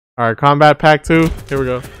Alright, Combat Pack 2. Here we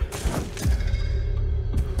go.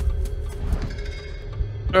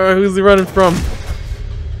 Alright, who's he running from?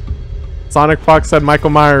 Sonic Fox said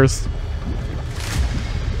Michael Myers.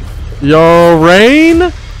 Yo,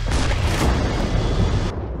 Rain?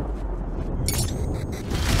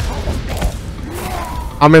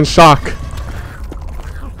 I'm in shock.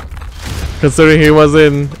 Considering he was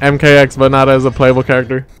in MKX but not as a playable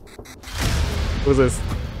character. Who's this?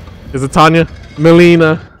 Is it Tanya?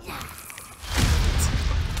 Melina.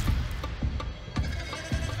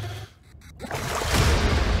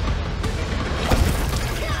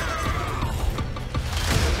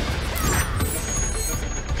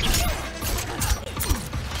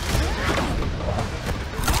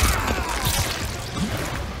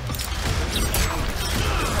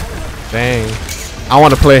 Dang. I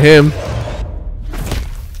want to play him.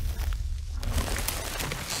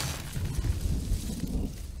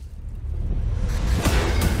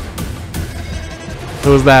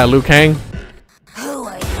 Who's that? Liu Kang? Who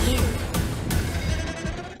are you?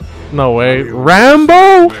 No way.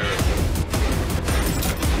 Rambo?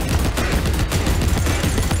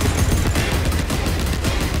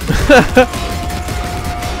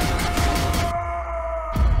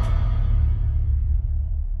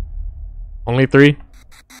 Only 3?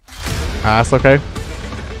 That's okay.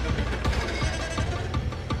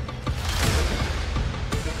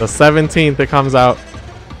 The 17th it comes out.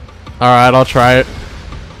 Alright, I'll try it.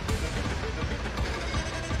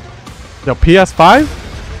 Yo, PS5?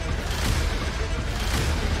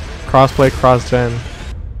 Crossplay, cross-gen.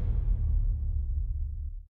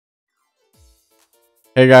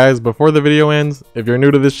 Hey guys, before the video ends, if you're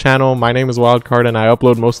new to this channel, my name is Wildcard and I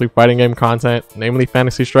upload mostly fighting game content, namely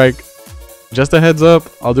Fantasy Strike. Just a heads up,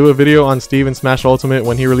 I'll do a video on Steve and Smash Ultimate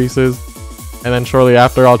when he releases, and then shortly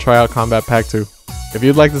after I'll try out Combat Pack 2. If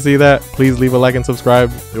you'd like to see that, please leave a like and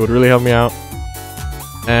subscribe, it would really help me out.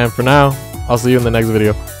 And for now, I'll see you in the next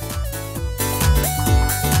video.